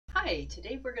Hi,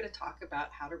 today we're going to talk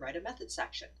about how to write a method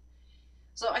section.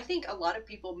 So I think a lot of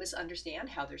people misunderstand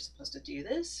how they're supposed to do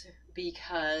this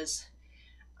because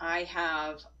I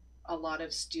have a lot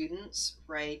of students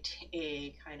write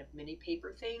a kind of mini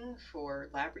paper thing for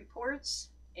lab reports,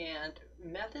 and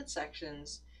method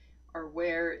sections are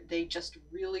where they just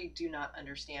really do not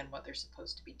understand what they're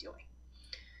supposed to be doing.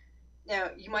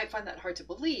 Now, you might find that hard to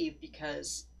believe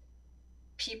because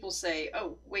people say,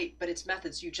 oh, wait, but it's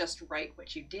methods. You just write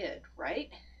what you did,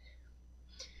 right?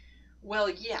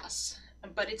 Well, yes,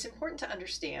 but it's important to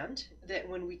understand that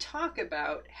when we talk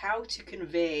about how to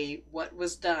convey what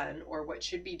was done or what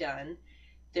should be done,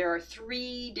 there are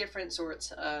three different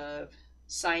sorts of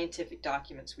scientific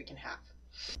documents we can have.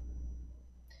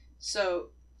 So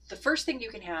the first thing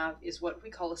you can have is what we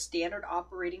call a standard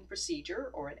operating procedure,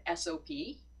 or an SOP.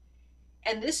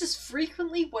 And this is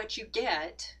frequently what you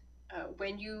get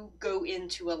when you go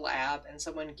into a lab and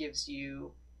someone gives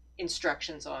you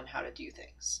instructions on how to do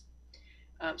things.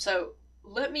 So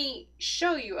let me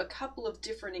show you a couple of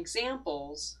different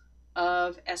examples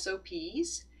of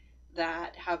SOPs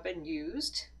that have been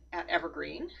used at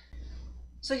Evergreen.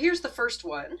 So here's the first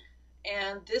one,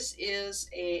 and this is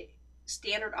a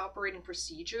standard operating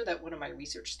procedure that one of my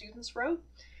research students wrote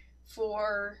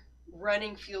for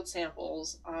running field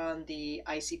samples on the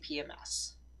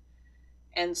ICP-MS.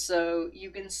 And so you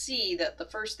can see that the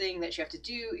first thing that you have to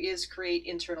do is create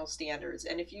internal standards.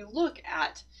 And if you look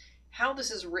at how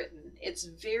this is written, it's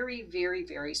very, very,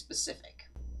 very specific.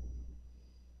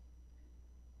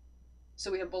 So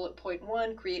we have bullet point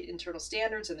 1, create internal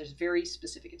standards, and there's very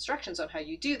specific instructions on how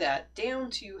you do that, down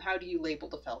to how do you label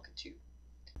the Falcon tube.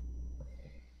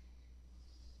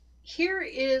 Here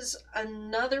is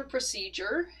another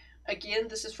procedure. Again,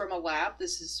 this is from a lab.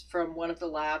 This is from one of the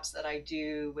labs that I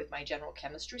do with my general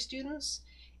chemistry students,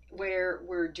 where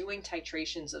we're doing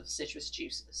titrations of citrus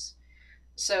juices.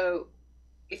 So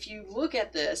if you look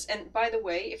at this, and by the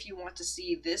way, if you want to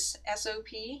see this SOP,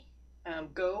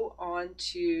 go on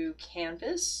to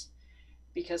Canvas,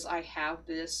 because I have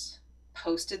this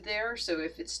posted there. So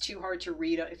if it's too hard to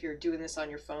read, if you're doing this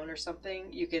on your phone or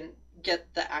something, you can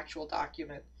get the actual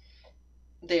document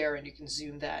there and you can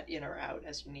zoom that in or out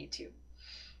as you need to.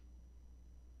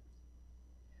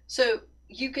 So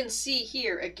you can see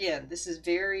here, again, this is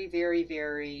very, very,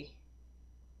 very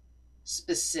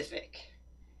specific.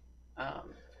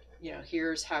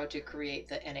 Here's how to create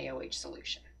the NaOH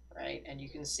solution, right? And you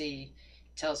can see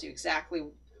it tells you exactly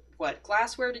what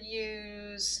glassware to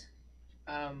use,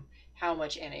 how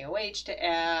much NaOH to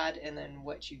add, and then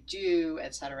what you do,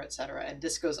 etc., etc. And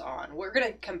this goes on. We're going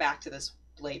to come back to this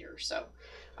later, so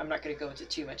I'm not going to go into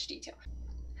too much detail.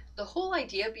 The whole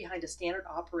idea behind a standard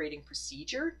operating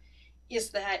procedure is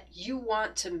that you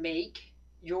want to make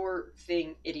your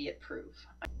thing idiot-proof.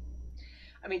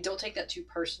 I mean, don't take that too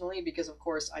personally, because of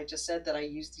course I just said that I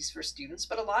use these for students,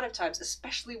 but a lot of times,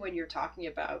 especially when you're talking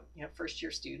about,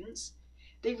 first-year students,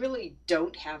 they really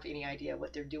don't have any idea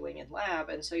what they're doing in lab,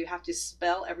 and so you have to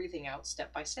spell everything out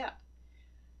step by step.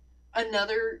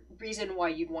 Another reason why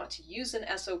you'd want to use an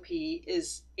SOP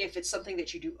is if it's something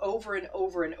that you do over and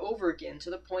over and over again, to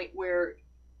the point where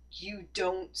you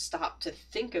don't stop to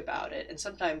think about it. And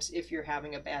sometimes if you're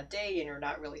having a bad day and you're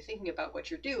not really thinking about what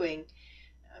you're doing,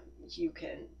 you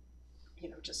can,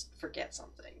 just forget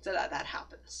something. So that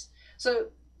happens. So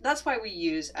that's why we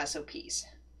use SOPs.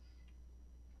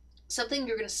 Something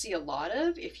you're going to see a lot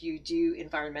of if you do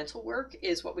environmental work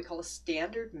is what we call a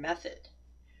standard method.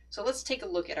 So let's take a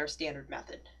look at our standard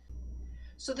method.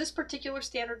 So this particular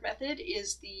standard method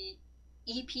is the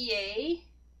EPA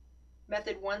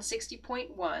method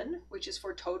 160.1, which is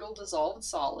for total dissolved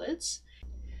solids.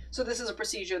 So this is a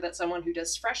procedure that someone who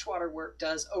does freshwater work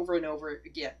does over and over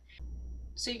again.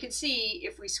 So you can see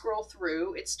if we scroll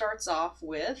through, it starts off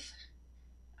with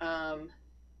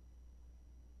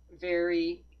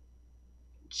very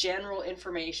general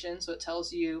information. So it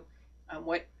tells you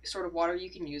what sort of water you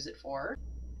can use it for.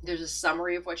 There's a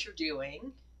summary of what you're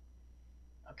doing.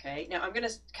 Okay, now I'm going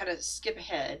to kind of skip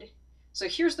ahead. So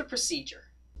here's the procedure.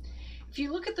 If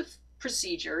you look at the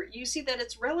procedure, you see that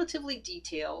it's relatively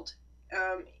detailed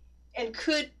and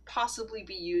could possibly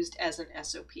be used as an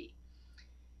SOP.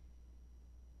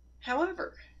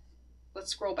 However,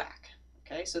 let's scroll back.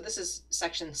 Okay, so this is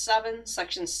section 7.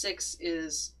 Section 6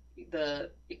 is the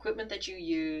equipment that you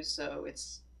use, so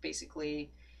it's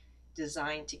basically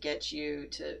designed to get you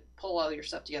to pull all your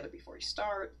stuff together before you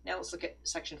start. Now let's look at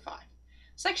section 5.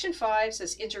 Section 5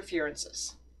 says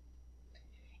interferences.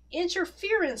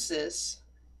 Interferences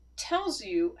tells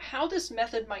you how this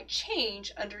method might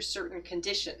change under certain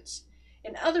conditions.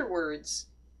 In other words,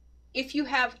 if you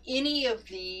have any of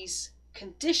these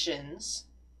conditions,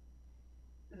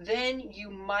 then you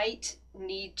might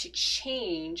need to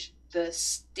change the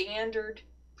standard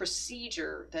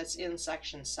procedure that's in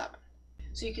section 7.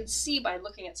 So you can see by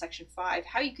looking at section 5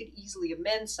 how you could easily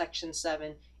amend section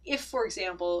 7 if, for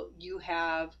example, you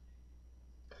have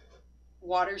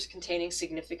waters containing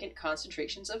significant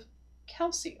concentrations of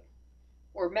calcium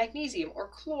or magnesium or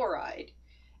chloride.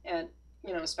 And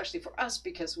especially for us,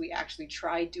 because we actually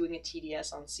tried doing a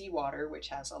TDS on seawater, which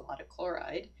has a lot of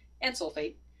chloride and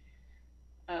sulfate,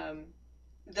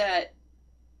 that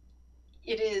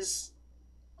it is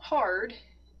hard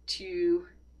to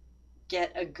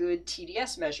get a good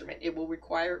TDS measurement. It will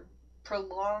require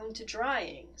prolonged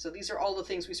drying. So these are all the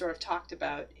things we sort of talked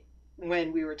about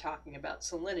when we were talking about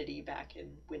salinity back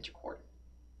in winter quarter.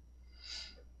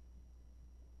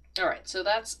 All right, so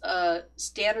that's a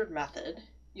standard method.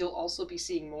 You'll also be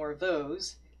seeing more of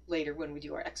those later when we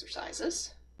do our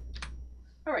exercises.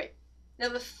 All right, now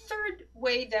the third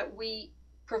way that we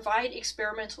provide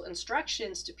experimental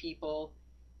instructions to people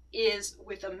is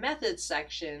with a method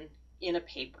section in a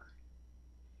paper.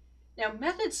 Now,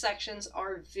 method sections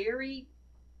are very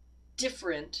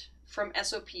different from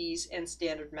SOPs and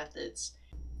standard methods.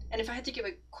 And if I had to give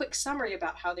a quick summary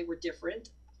about how they were different,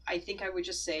 I think I would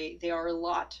just say they are a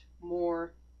lot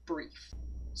more brief.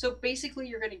 So basically,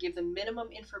 you're going to give the minimum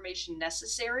information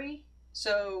necessary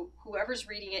so whoever's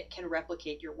reading it can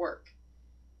replicate your work.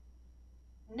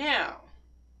 Now,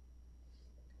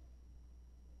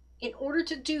 in order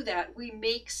to do that, we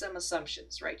make some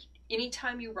assumptions, right?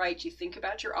 Anytime you write, you think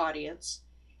about your audience,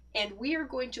 and we are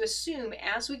going to assume,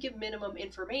 as we give minimum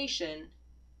information,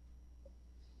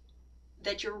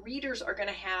 that your readers are going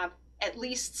to have at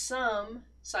least some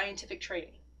scientific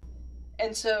training.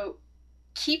 And so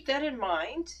keep that in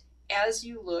mind as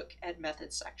you look at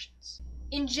method sections.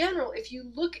 In general, if you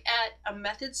look at a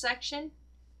method section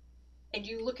and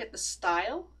you look at the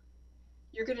style,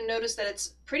 you're going to notice that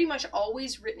it's pretty much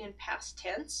always written in past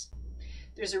tense.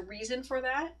 There's a reason for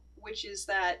that, which is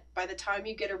that by the time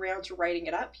you get around to writing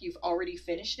it up, you've already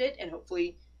finished it, and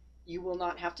hopefully you will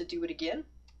not have to do it again,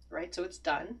 right? So it's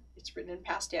done. It's written in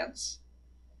past tense.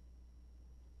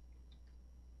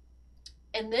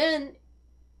 And then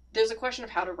there's a question of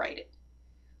how to write it.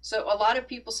 So a lot of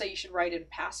people say you should write in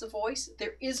passive voice.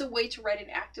 There is a way to write in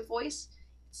active voice.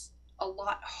 It's a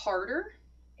lot harder.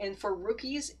 And for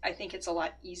rookies, I think it's a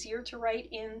lot easier to write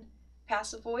in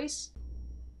passive voice.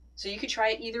 So you could try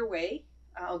it either way.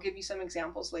 I'll give you some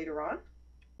examples later on.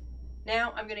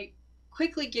 Now I'm going to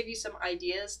quickly give you some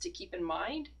ideas to keep in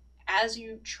mind as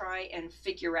you try and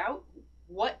figure out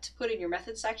what to put in your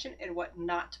method section and what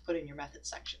not to put in your method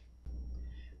section.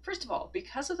 First of all,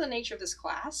 because of the nature of this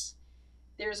class,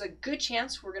 there's a good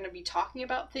chance we're going to be talking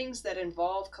about things that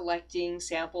involve collecting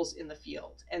samples in the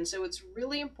field. And so it's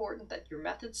really important that your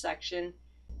method section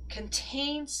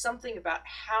contains something about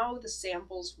how the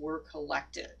samples were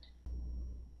collected.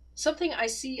 Something I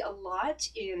see a lot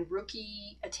in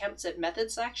rookie attempts at method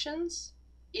sections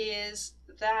is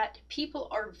that people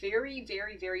are very,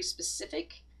 very, very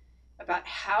specific about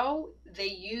how they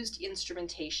used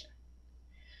instrumentation.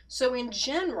 So in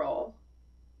general,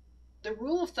 the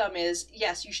rule of thumb is,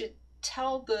 yes, you should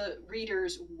tell the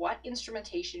readers what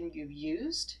instrumentation you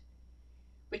used,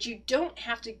 but you don't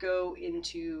have to go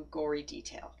into gory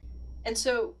detail. And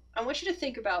so I want you to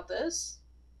think about this,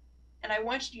 and I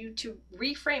want you to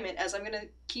reframe it, as I'm going to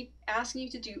keep asking you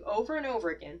to do over and over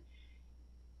again,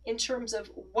 in terms of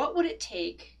what would it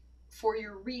take for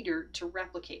your reader to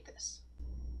replicate this.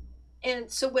 And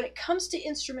so when it comes to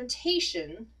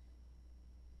instrumentation,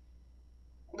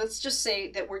 let's just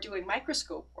say that we're doing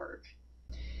microscope work.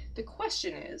 The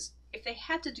question is, if they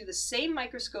had to do the same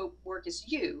microscope work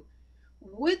as you,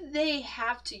 would they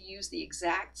have to use the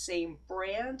exact same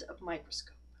brand of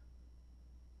microscope?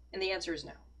 And the answer is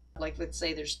no. Like, let's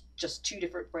say there's just 2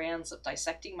 different brands of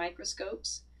dissecting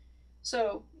microscopes.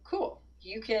 So, cool.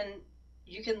 You can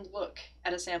look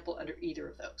at a sample under either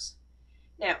of those.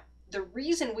 Now, the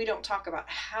reason we don't talk about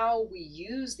how we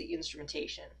use the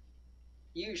instrumentation,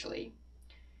 usually,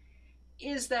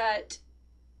 is that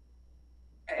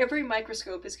every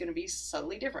microscope is going to be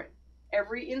subtly different.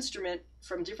 Every instrument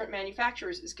from different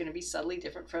manufacturers is going to be subtly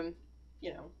different from,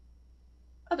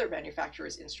 other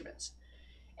manufacturers' instruments.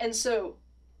 And so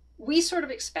we sort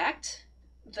of expect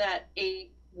that a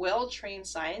well-trained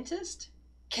scientist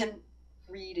can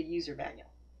read a user manual,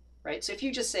 right? So if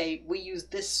you just say, we use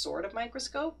this sort of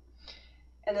microscope,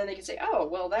 and then they can say, oh,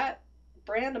 well, that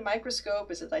brand of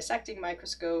microscope is a dissecting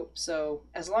microscope, so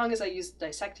as long as I use the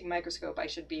dissecting microscope, I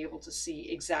should be able to see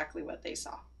exactly what they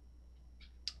saw.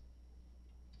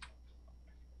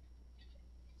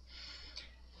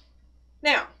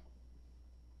 Now,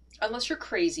 unless you're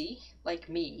crazy like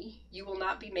me, you will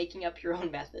not be making up your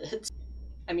own methods.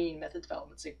 I mean, method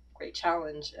development's a great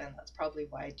challenge, and that's probably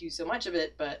why I do so much of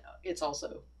it, but it's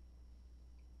also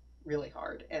really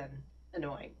hard and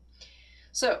annoying.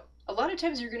 So, a lot of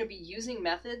times you're going to be using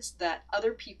methods that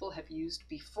other people have used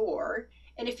before,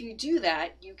 and if you do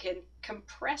that, you can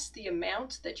compress the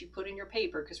amount that you put in your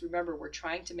paper, because remember, we're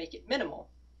trying to make it minimal,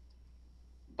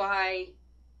 by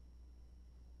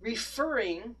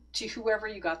referring to whoever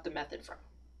you got the method from,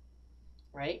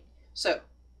 right? So,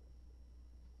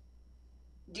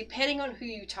 depending on who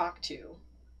you talk to,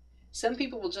 some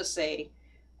people will just say,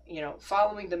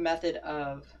 following the method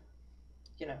of,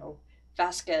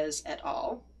 Vasquez et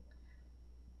al.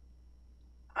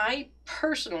 I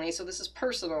personally, so this is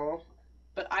personal,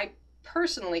 but I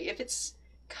personally, if it's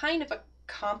kind of a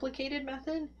complicated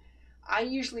method, I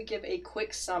usually give a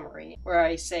quick summary where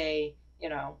I say,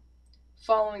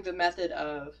 following the method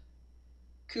of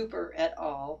Cooper et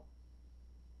al.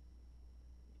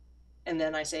 And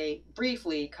then I say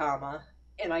briefly, comma,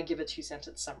 and I give a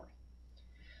 2-sentence summary.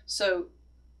 So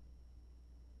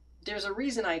there's a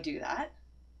reason I do that,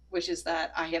 which is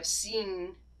that I have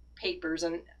seen papers,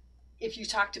 and if you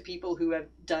talk to people who have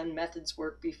done methods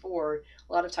work before,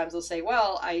 a lot of times they'll say,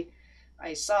 well,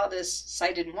 I saw this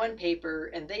cited in one paper,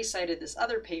 and they cited this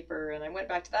other paper, and I went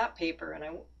back to that paper,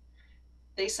 and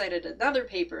they cited another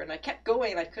paper, and I kept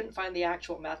going, and I couldn't find the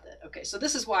actual method. Okay, so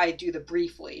this is why I do the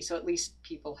briefly, so at least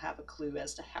people have a clue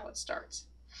as to how it starts.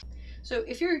 So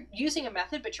if you're using a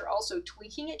method, but you're also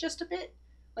tweaking it just a bit,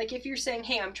 like if you're saying,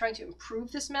 hey, I'm trying to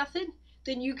improve this method,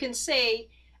 then you can say,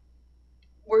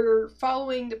 we're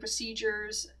following the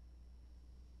procedures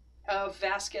of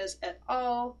Vasquez et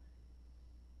al.,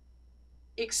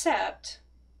 except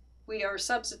we are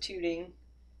substituting,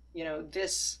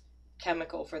 this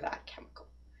chemical for that chemical.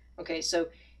 Okay, so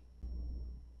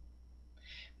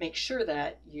make sure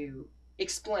that you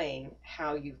explain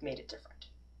how you've made it different.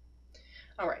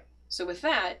 All right, so with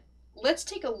that, let's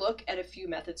take a look at a few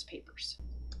methods papers.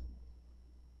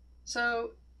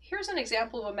 So here's an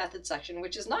example of a method section,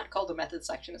 which is not called a method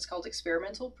section, it's called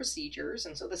experimental procedures.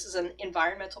 And so this is an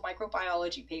environmental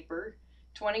microbiology paper,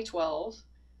 2012,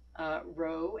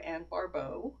 Rowe and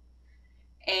Barbeau.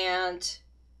 And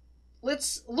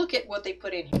let's look at what they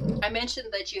put in here. I mentioned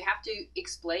that you have to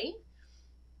explain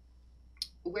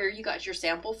where you got your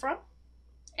sample from.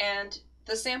 And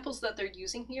the samples that they're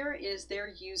using here is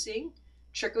they're using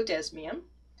trichodesmium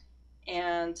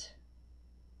and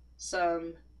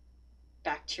some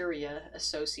bacteria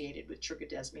associated with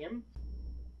trichodesmium.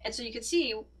 And so you can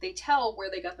see they tell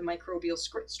where they got the microbial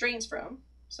strains from.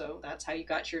 So that's how you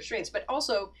got your strains. But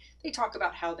also they talk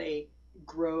about how they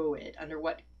grow it, under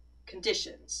what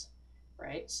conditions,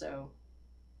 right? So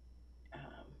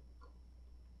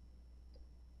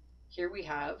here we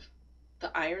have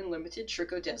the iron-limited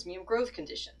trichodesmium growth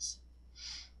conditions.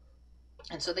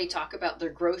 And so they talk about their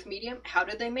growth medium. How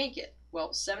did they make it? Well,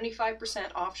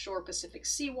 75% offshore Pacific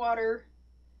seawater,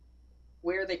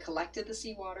 where they collected the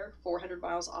seawater, 400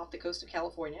 miles off the coast of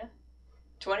California.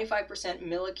 25%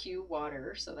 Millicue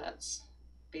water, so that's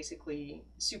basically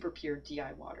super pure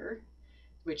DI water,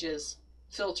 which is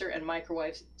filter and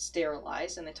microwave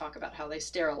sterilized, and they talk about how they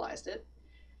sterilized it.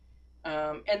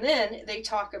 And then they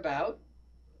talk about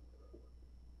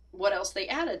what else they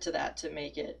added to that to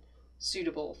make it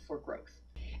suitable for growth.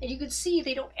 And you can see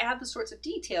they don't add the sorts of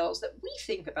details that we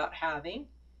think about having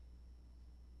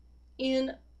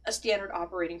in a standard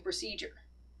operating procedure.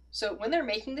 So when they're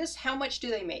making this, how much do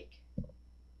they make?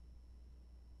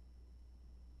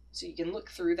 So you can look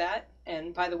through that.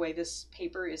 And by the way, this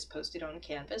paper is posted on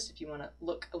Canvas if you want to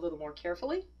look a little more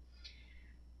carefully.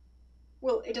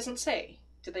 Well, it doesn't say.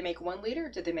 Did they make 1 liter?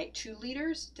 Did they make 2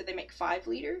 liters? Did they make 5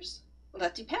 liters? Well,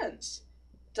 that depends.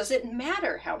 Does it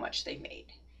matter how much they made?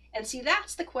 And see,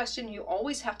 that's the question you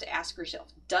always have to ask yourself.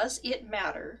 Does it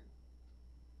matter?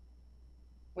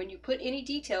 When you put any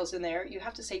details in there, you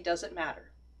have to say, does it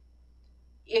matter?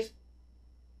 If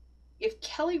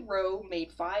Kelly Rowe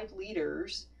made 5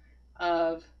 liters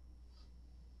of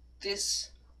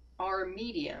this R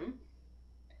medium,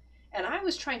 and I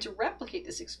was trying to replicate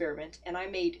this experiment, and I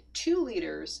made 2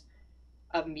 liters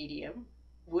of medium,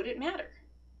 would it matter?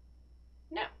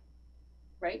 No,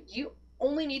 right? You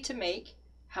only need to make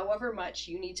however much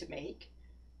you need to make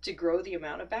to grow the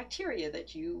amount of bacteria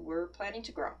that you were planning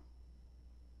to grow,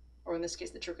 or in this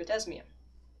case, the trichodesmium.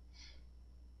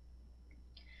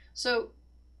 So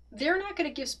they're not going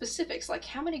to give specifics like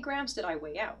how many grams did I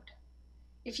weigh out.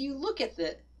 If you look at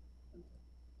the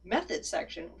method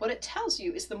section, what it tells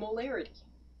you is the molarity,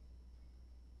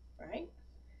 right?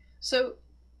 So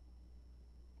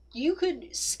you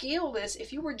could scale this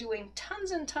if you were doing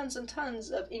tons and tons and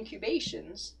tons of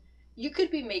incubations. You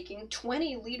could be making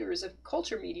 20 liters of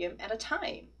culture medium at a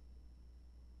time.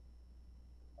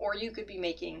 Or you could be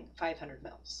making 500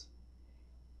 mils.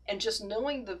 And just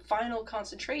knowing the final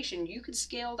concentration, you could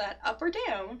scale that up or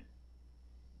down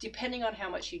depending on how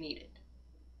much you needed.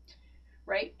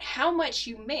 Right? How much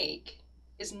you make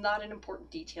is not an important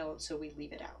detail, and so we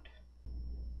leave it out.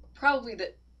 Probably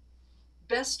the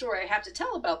best story I have to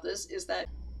tell about this is that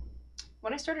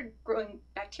when I started growing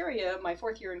bacteria my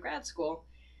 4th year in grad school,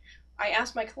 I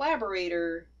asked my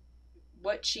collaborator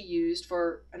what she used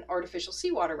for an artificial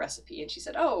seawater recipe, and she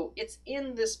said, oh, it's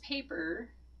in this paper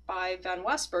by Van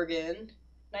Westbergen,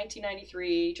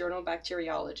 1993, Journal of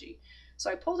Bacteriology.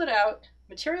 So I pulled it out,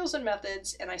 materials and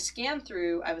methods, and I scanned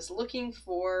through. I was looking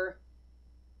for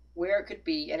where it could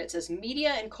be, and it says media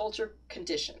and culture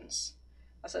conditions.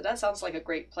 I said, that sounds like a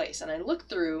great place. And I looked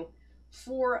through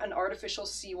for an artificial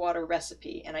seawater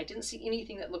recipe, and I didn't see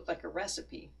anything that looked like a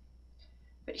recipe.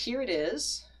 But here it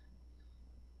is.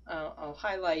 I'll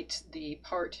highlight the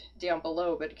part down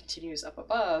below, but it continues up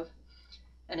above.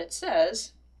 And it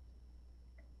says,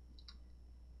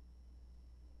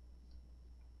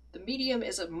 the medium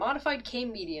is a modified K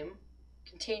medium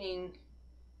containing,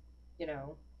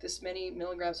 this many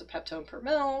milligrams of peptone per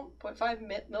mil,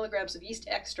 0.5 milligrams of yeast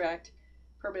extract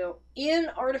per mil in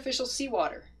artificial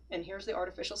seawater. And here's the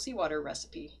artificial seawater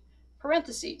recipe.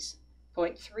 Parentheses,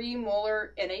 0.3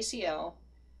 molar NaCl,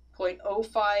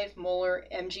 0.05 molar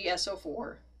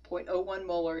MgSO4, 0.01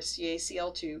 molar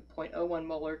CaCl2, 0.01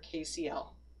 molar KCl.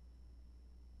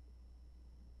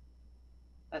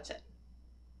 That's it.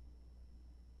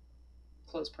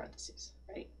 Close parentheses,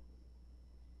 right?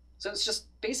 So it's just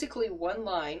basically one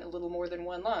line, a little more than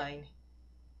one line.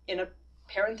 In a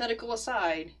parenthetical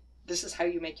aside, this is how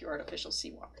you make your artificial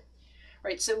seawater,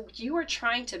 right? So you are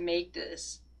trying to make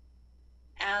this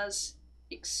as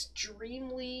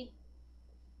extremely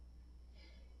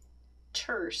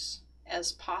terse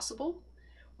as possible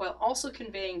while also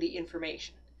conveying the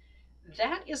information.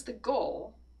 That is the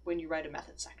goal when you write a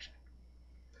method section.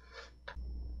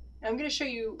 I'm going to show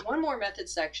you one more method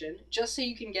section just so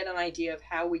you can get an idea of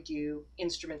how we do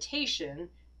instrumentation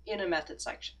in a method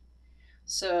section.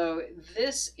 So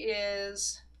this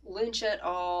is Lynch et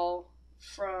al.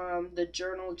 From the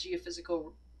Journal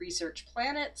Geophysical Research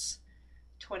Planets,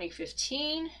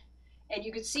 2015. And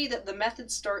you can see that the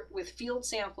methods start with field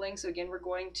sampling. So again, we're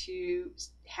going to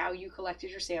how you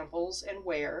collected your samples and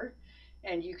where.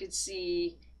 And you could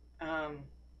see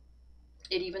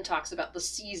it even talks about the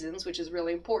seasons, which is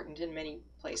really important in many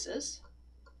places.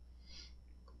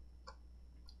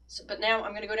 So, but now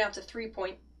I'm going to go down to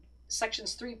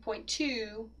sections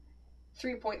 3.2,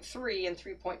 3.3, and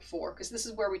 3.4, because this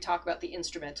is where we talk about the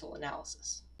instrumental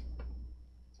analysis.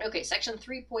 Okay, section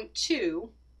 3.2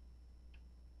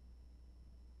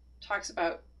 talks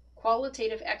about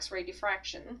qualitative X-ray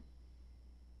diffraction.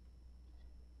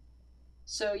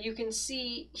 So you can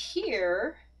see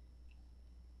here,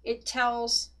 it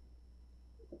tells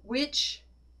which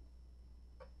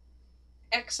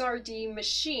XRD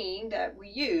machine that we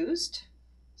used.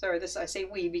 Sorry, I say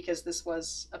we because this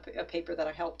was a paper that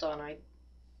I helped on. I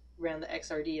ran the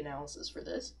XRD analysis for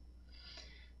this.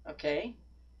 Okay.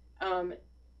 And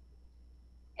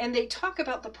they talk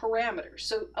about the parameters.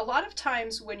 So a lot of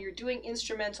times when you're doing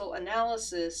instrumental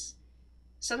analysis,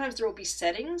 sometimes there will be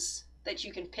settings that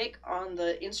you can pick on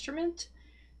the instrument.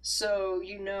 So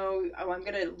oh, I'm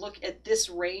going to look at this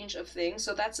range of things.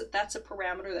 So that's a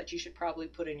parameter that you should probably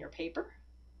put in your paper.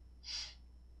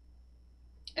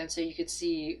 And so you could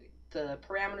see the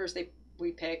parameters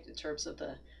we picked in terms of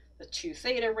the 2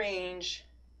 theta range,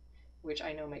 which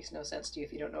I know makes no sense to you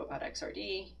if you don't know about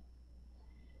XRD.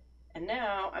 And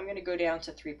now I'm going to go down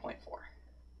to 3.4. I'm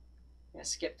going to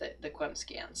skip the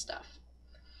QuemScan stuff.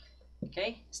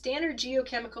 Okay, Standard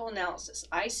Geochemical Analysis,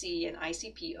 IC and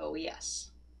ICP OES.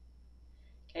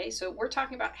 Okay, so we're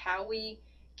talking about how we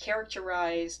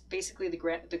characterize basically the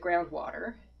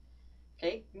groundwater.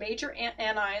 Okay, major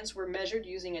anions were measured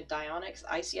using a Dionix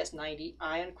ICS-90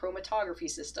 ion chromatography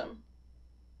system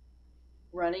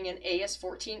running an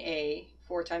AS14A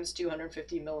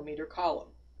 4x250 millimeter column.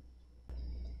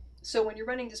 So when you're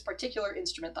running this particular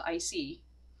instrument, the IC,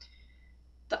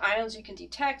 the ions you can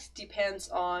detect depends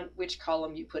on which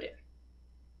column you put in.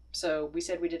 So we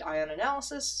said we did ion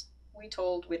analysis, we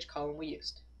told which column we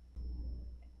used.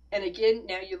 And again,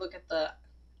 now you look at the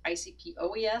ICP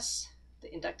OES,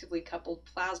 the inductively coupled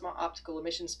plasma optical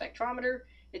emission spectrometer.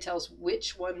 It tells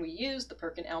which one we used, the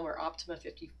Perkin-Elmer Optima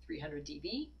 5300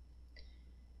 dB.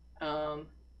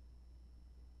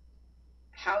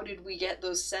 how did we get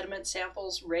those sediment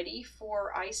samples ready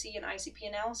for IC and ICP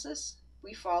analysis?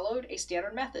 We followed a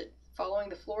standard method, following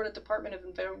the Florida Department of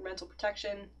Environmental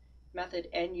Protection method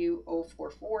NU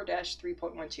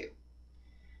 044-3.12.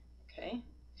 Okay.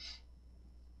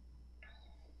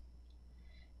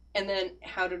 And then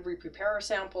how did we prepare our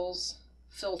samples?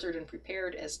 Filtered and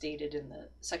prepared as stated in the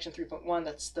section 3.1,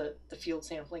 that's the field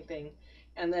sampling thing.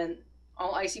 And then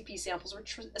all ICP samples were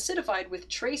acidified with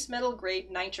trace metal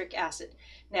grade nitric acid.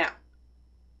 Now,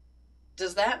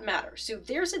 does that matter? So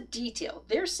there's a detail.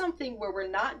 There's something where we're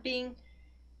not being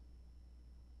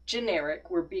generic,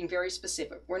 we're being very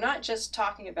specific. We're not just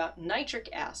talking about nitric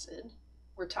acid,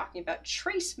 we're talking about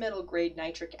trace metal grade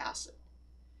nitric acid.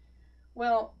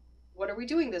 Well, what are we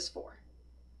doing this for?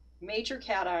 Major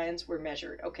cations were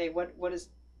measured. Okay, what does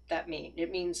that mean?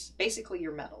 It means basically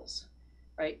your metals,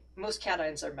 right? Most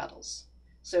cations are metals.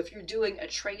 So if you're doing a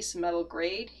trace metal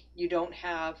grade, you don't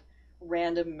have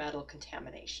random metal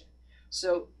contamination.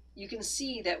 So you can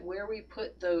see that where we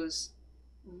put those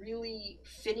really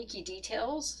finicky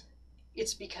details,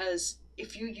 it's because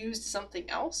if you used something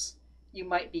else, you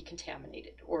might be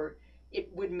contaminated, or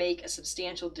it would make a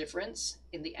substantial difference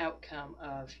in the outcome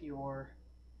of your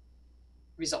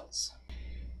results.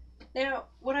 Now,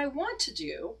 what I want to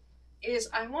do is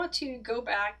I want to go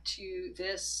back to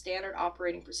this standard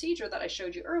operating procedure that I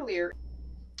showed you earlier,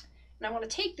 and I want to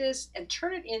take this and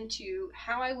turn it into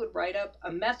how I would write up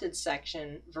a method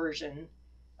section version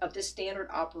of this standard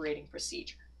operating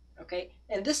procedure. Okay,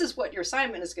 and this is what your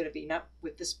assignment is going to be, not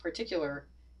with this particular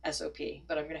SOP,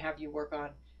 but I'm going to have you work on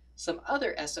some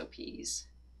other SOPs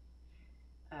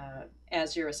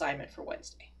as your assignment for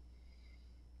Wednesday.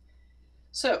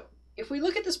 So if we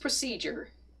look at this procedure,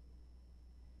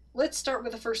 let's start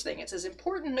with the first thing. It says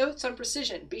important notes on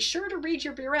precision. Be sure to read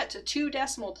your burette to 2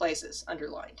 decimal places,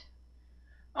 underlined.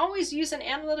 Always use an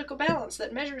analytical balance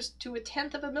that measures to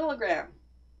 1/10 of a milligram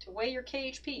to weigh your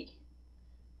KHP.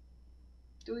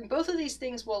 Doing both of these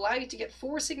things will allow you to get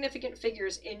 4 significant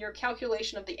figures in your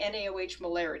calculation of the NaOH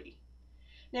molarity.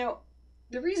 Now,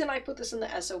 the reason I put this in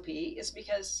the SOP is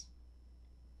because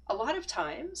a lot of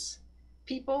times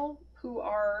people who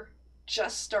are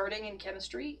just starting in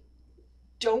chemistry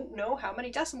don't know how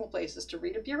many decimal places to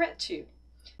read a burette to.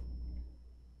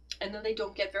 And then they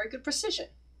don't get very good precision.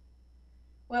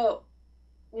 Well,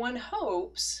 one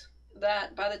hopes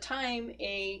that by the time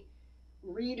a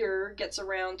reader gets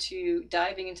around to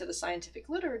diving into the scientific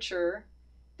literature,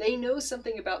 they know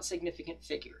something about significant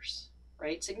figures,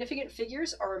 right? Significant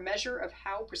figures are a measure of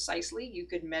how precisely you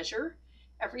could measure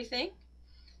everything.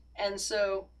 And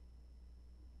so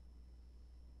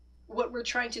what we're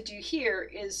trying to do here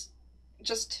is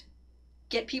just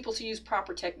get people to use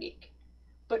proper technique.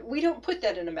 But we don't put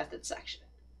that in a method section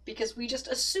because we just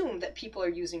assume that people are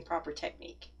using proper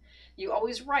technique. You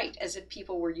always write as if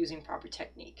people were using proper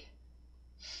technique.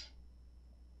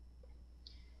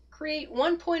 Create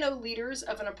 1.0 liters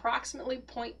of an approximately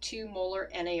 0.2 molar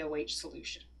NaOH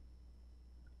solution.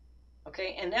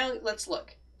 Okay, and now let's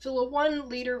look. Fill a 1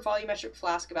 liter volumetric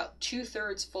flask about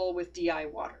 2/3 full with DI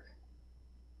water.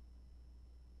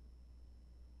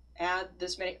 Add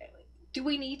this many. Do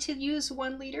we need to use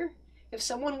 1 liter? If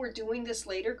someone were doing this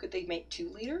later, could they make 2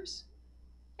 liters?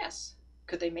 Yes.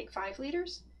 Could they make 5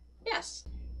 liters? Yes.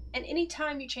 And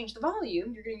anytime you change the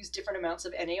volume, you're going to use different amounts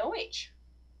of NaOH.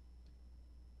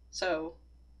 So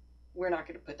we're not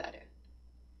going to put that in.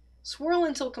 Swirl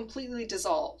until completely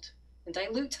dissolved and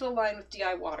dilute to the line with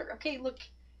DI water. Okay, look,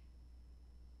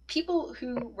 people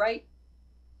who write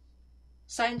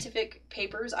scientific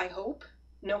papers, I hope,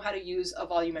 know how to use a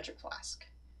volumetric flask.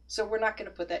 So we're not going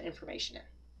to put that information in.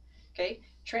 Okay,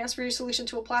 transfer your solution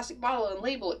to a plastic bottle and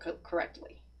label it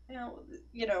correctly. Now,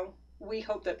 you know, we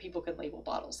hope that people can label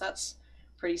bottles. That's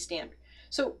pretty standard.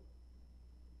 So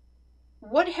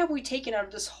what have we taken out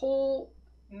of this whole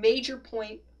major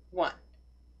point 1?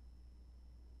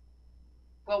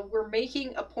 Well, we're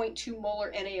making a 0.2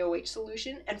 molar NaOH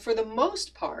solution, and for the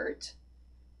most part,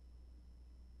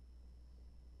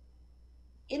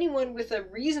 anyone with a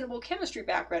reasonable chemistry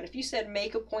background, if you said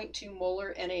make a 0.2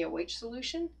 molar NaOH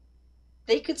solution,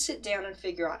 they could sit down and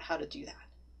figure out how to do that.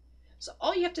 So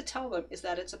all you have to tell them is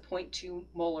that it's a 0.2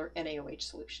 molar NaOH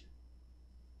solution.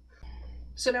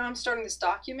 So now I'm starting this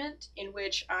document in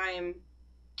which I'm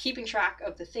keeping track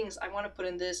of the things I want to put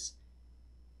in this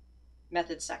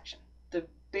method section, the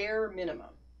bare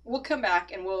minimum. We'll come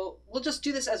back and we'll just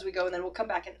do this as we go, and then we'll come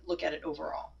back and look at it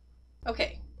overall.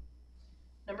 Okay,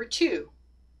 number 2,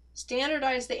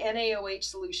 standardize the NaOH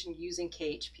solution using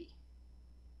KHP.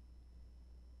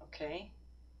 Okay,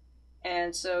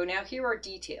 and so now here are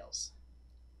details.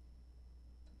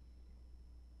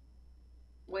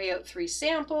 weigh out 3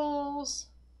 samples,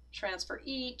 transfer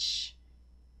each,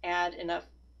 add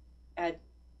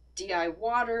DI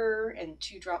water and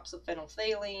 2 drops of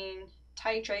phenolphthalein,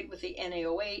 titrate with the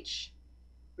NaOH,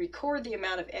 record the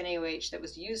amount of NaOH that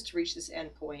was used to reach this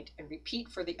endpoint, and repeat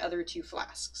for the other 2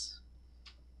 flasks.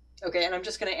 Okay, and I'm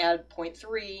just going to add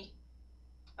 0.3.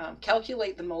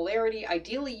 Calculate the molarity.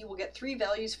 Ideally, you will get 3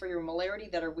 values for your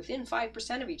molarity that are within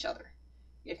 5% of each other.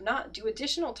 If not, do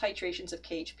additional titrations of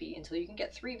KHP until you can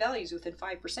get 3 values within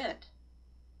 5%.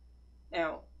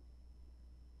 Now,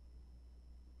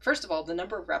 first of all, the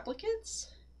number of replicates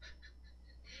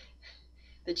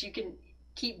that you can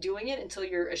keep doing it until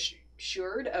you're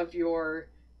assured of your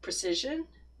precision,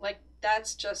 like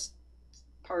that's just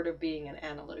part of being an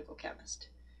analytical chemist.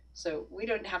 So we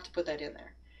don't have to put that in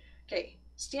there. Okay,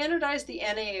 standardize the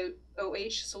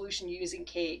NaOH solution using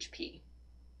KHP.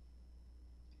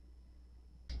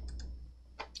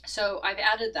 So I've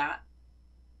added that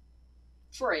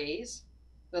phrase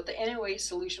that the NaOH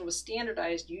solution was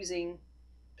standardized using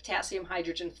potassium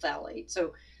hydrogen phthalate.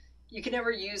 So you can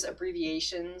never use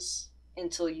abbreviations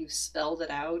until you've spelled it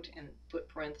out and put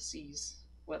parentheses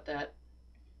what the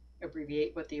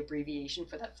abbreviation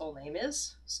for that full name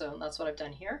is. So that's what I've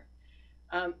done here.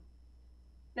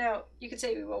 Now you could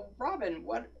say, well, Robin,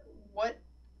 what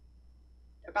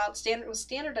about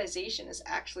standardization is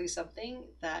actually something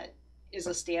that is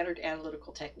a standard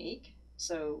analytical technique,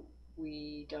 so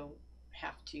we don't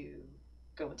have to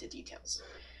go into details.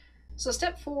 So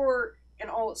step 4 and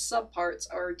all its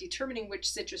subparts are determining which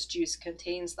citrus juice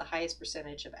contains the highest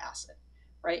percentage of acid,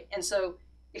 right? And so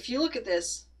if you look at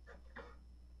this,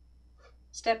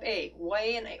 step A,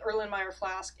 weigh an Erlenmeyer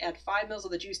flask, add 5 mils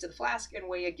of the juice to the flask, and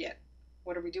weigh again.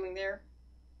 What are we doing there?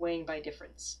 Weighing by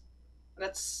difference.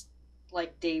 That's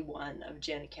like day 1 of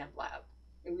Gen Chem lab,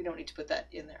 and we don't need to put that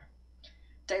in there.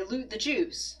 Dilute the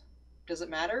juice. Does it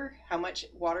matter how much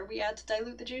water we add to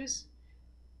dilute the juice?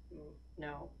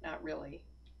 No, not really.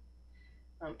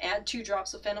 Add 2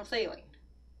 drops of phenolphthalein.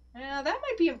 That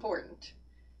might be important.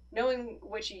 Knowing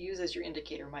what you use as your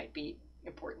indicator might be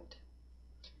important.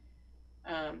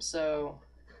 So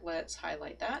let's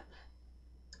highlight that.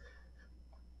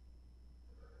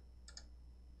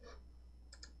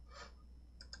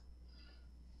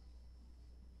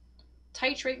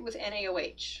 Titrate with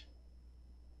NaOH.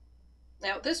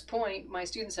 Now at this point, my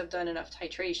students have done enough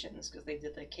titrations because they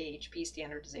did the KHP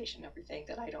standardization and everything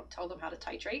that I don't tell them how to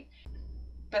titrate.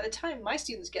 By the time my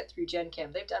students get through Gen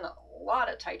Chem, they've done a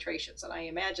lot of titrations, and I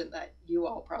imagine that you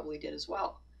all probably did as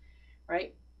well,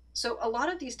 right? So a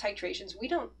lot of these titrations, we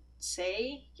don't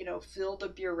say, fill the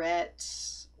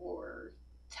burette or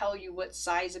tell you what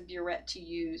size of burette to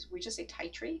use. We just say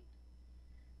titrate,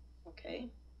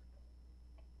 okay?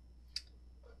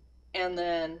 And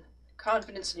then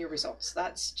confidence in your results.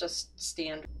 That's just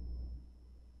standard.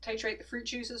 Titrate the fruit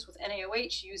juices with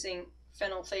NaOH using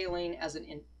phenolphthalein as an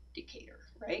indicator,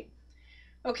 right?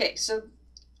 Okay, so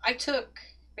I took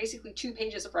basically 2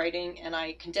 pages of writing and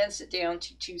I condensed it down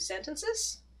to 2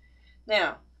 sentences.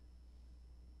 Now,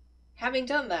 having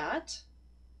done that,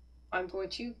 I'm going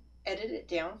to edit it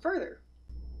down further.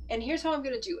 And here's how I'm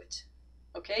going to do it.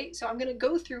 Okay, so I'm going to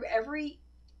go through every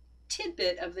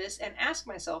tidbit of this and ask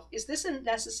myself, is this a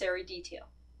necessary detail?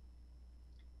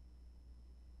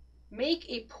 Make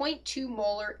a 0.2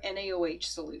 molar NaOH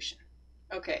solution.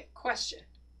 Okay, question.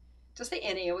 Does the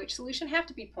NaOH solution have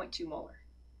to be 0.2 molar?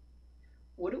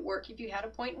 Would it work if you had a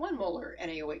 0.1 molar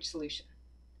NaOH solution?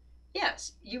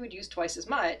 Yes, you would use twice as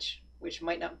much, which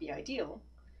might not be ideal,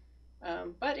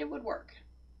 but it would work.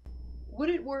 Would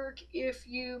it work if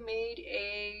you made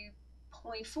a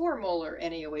 0.4 molar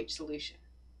NaOH solution?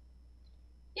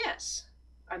 Yes.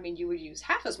 I mean, you would use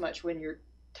half as much when you're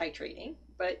titrating,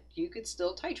 but you could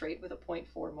still titrate with a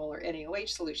 0.4 molar NaOH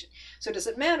solution. So does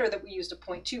it matter that we used a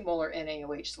 0.2 molar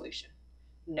NaOH solution?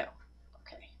 No.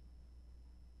 Okay.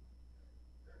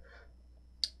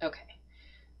 Okay.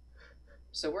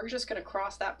 So we're just going to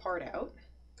cross that part out.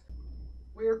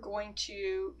 We're going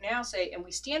to now say, and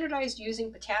we standardized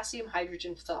using potassium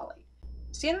hydrogen phthalate.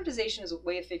 Standardization is a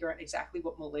way of figuring out exactly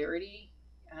what molarity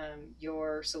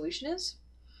your solution is.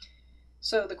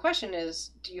 So the question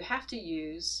is, do you have to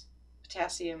use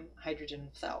potassium hydrogen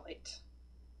phthalate?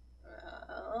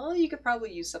 You could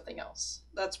probably use something else.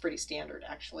 That's pretty standard,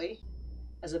 actually,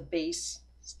 as a base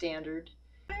standard.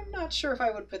 I'm not sure if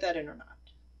I would put that in or not.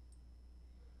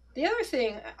 The other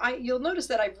thing, you'll notice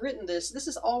that I've written this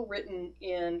is all written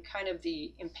in kind of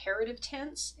the imperative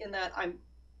tense, in that I'm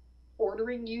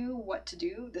ordering you what to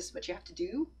do. This is what you have to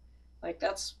do. Like,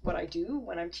 that's what I do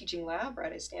when I'm teaching lab,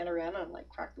 right? I stand around and like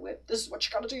crack the whip. This is what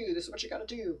you gotta do. This is what you gotta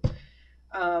do.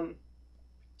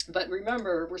 But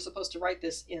remember, we're supposed to write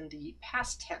this in the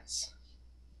past tense.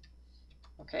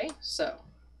 Okay, so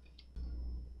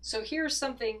here's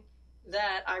something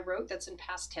that I wrote that's in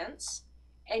past tense.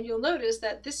 And you'll notice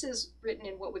that this is written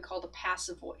in what we call the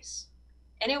passive voice.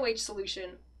 NaOH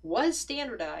solution was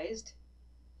standardized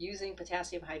using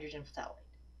potassium hydrogen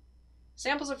phthalate.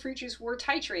 Samples of fruit juice were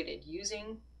titrated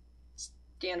using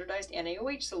standardized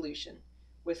NaOH solution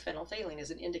with phenolphthalein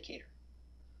as an indicator.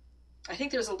 I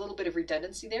think there's a little bit of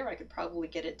redundancy there. I could probably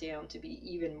get it down to be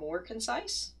even more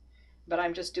concise, but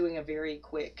I'm just doing a very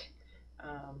quick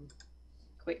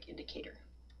indicator.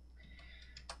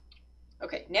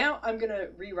 Okay, now I'm going to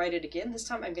rewrite it again. This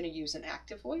time I'm going to use an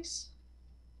active voice.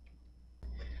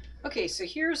 Okay, so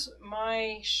here's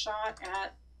my shot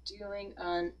at doing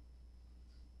an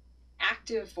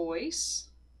active voice,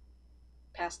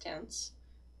 past tense,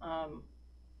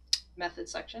 method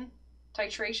section.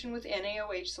 Titration with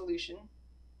NaOH solution,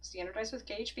 standardized with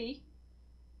KHP,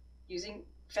 using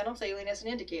phenolphthalein as an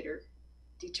indicator,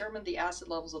 determine the acid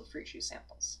levels of the fruit juice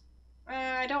samples.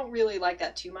 I don't really like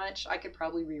that too much. I could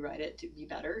probably rewrite it to be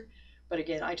better. But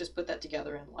again, I just put that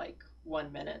together in like 1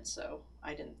 minute, so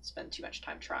I didn't spend too much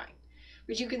time trying.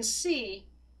 But you can see,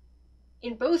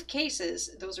 in both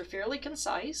cases, those are fairly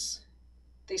concise.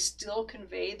 They still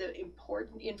convey the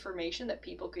important information that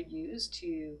people could use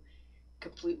to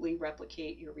completely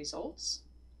replicate your results.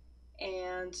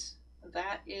 And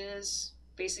that is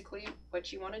basically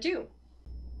what you want to do.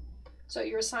 So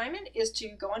your assignment is to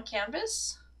go on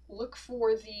Canvas, look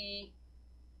for the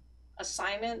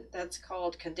assignment that's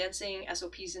called Condensing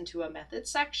SOPs into a Method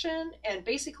section. And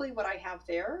basically what I have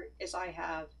there is I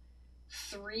have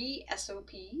 3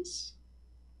 SOPs.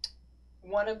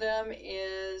 One of them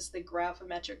is the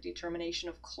gravimetric determination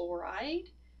of chloride.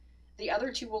 The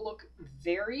other 2 will look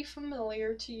very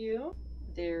familiar to you.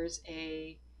 There's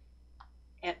an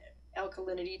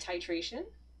alkalinity titration,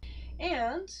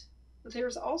 and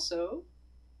there's also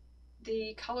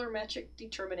the colorimetric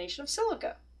determination of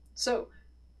silica. So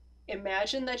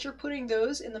imagine that you're putting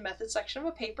those in the method section of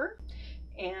a paper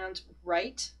and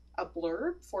write a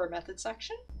blurb for a method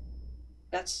section.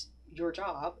 That's your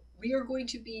job. We are going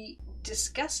to be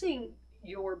discussing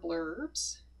your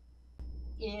blurbs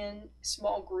in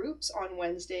small groups on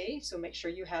Wednesday, so make sure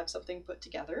you have something put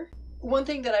together. One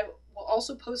thing that I will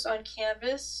also post on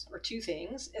Canvas, or 2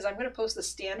 things, is I'm going to post the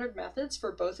standard methods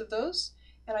for both of those.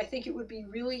 And I think it would be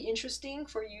really interesting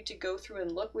for you to go through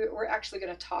and look. We're actually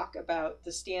going to talk about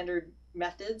the standard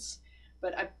methods,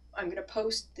 but I'm going to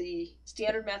post the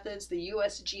standard methods, the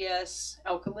USGS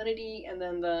alkalinity, and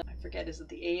then the, I forget, is it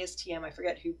the ASTM? I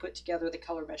forget who put together the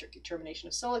colorimetric determination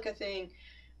of silica thing.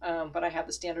 But I have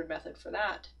the standard method for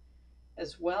that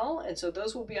as well. And so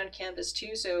those will be on Canvas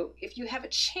too. So if you have a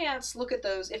chance, look at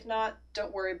those. If not,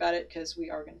 don't worry about it, because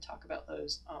we are going to talk about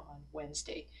those on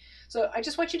Wednesday. So I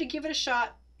just want you to give it a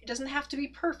shot. It doesn't have to be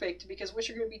perfect, because what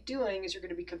you're going to be doing is you're going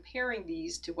to be comparing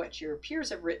these to what your peers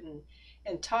have written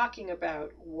and talking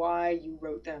about why you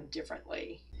wrote them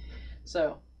differently.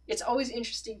 So it's always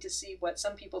interesting to see what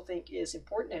some people think is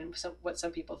important and what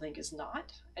some people think is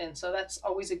not. And so that's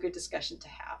always a good discussion to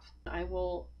have. I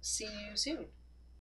will see you soon.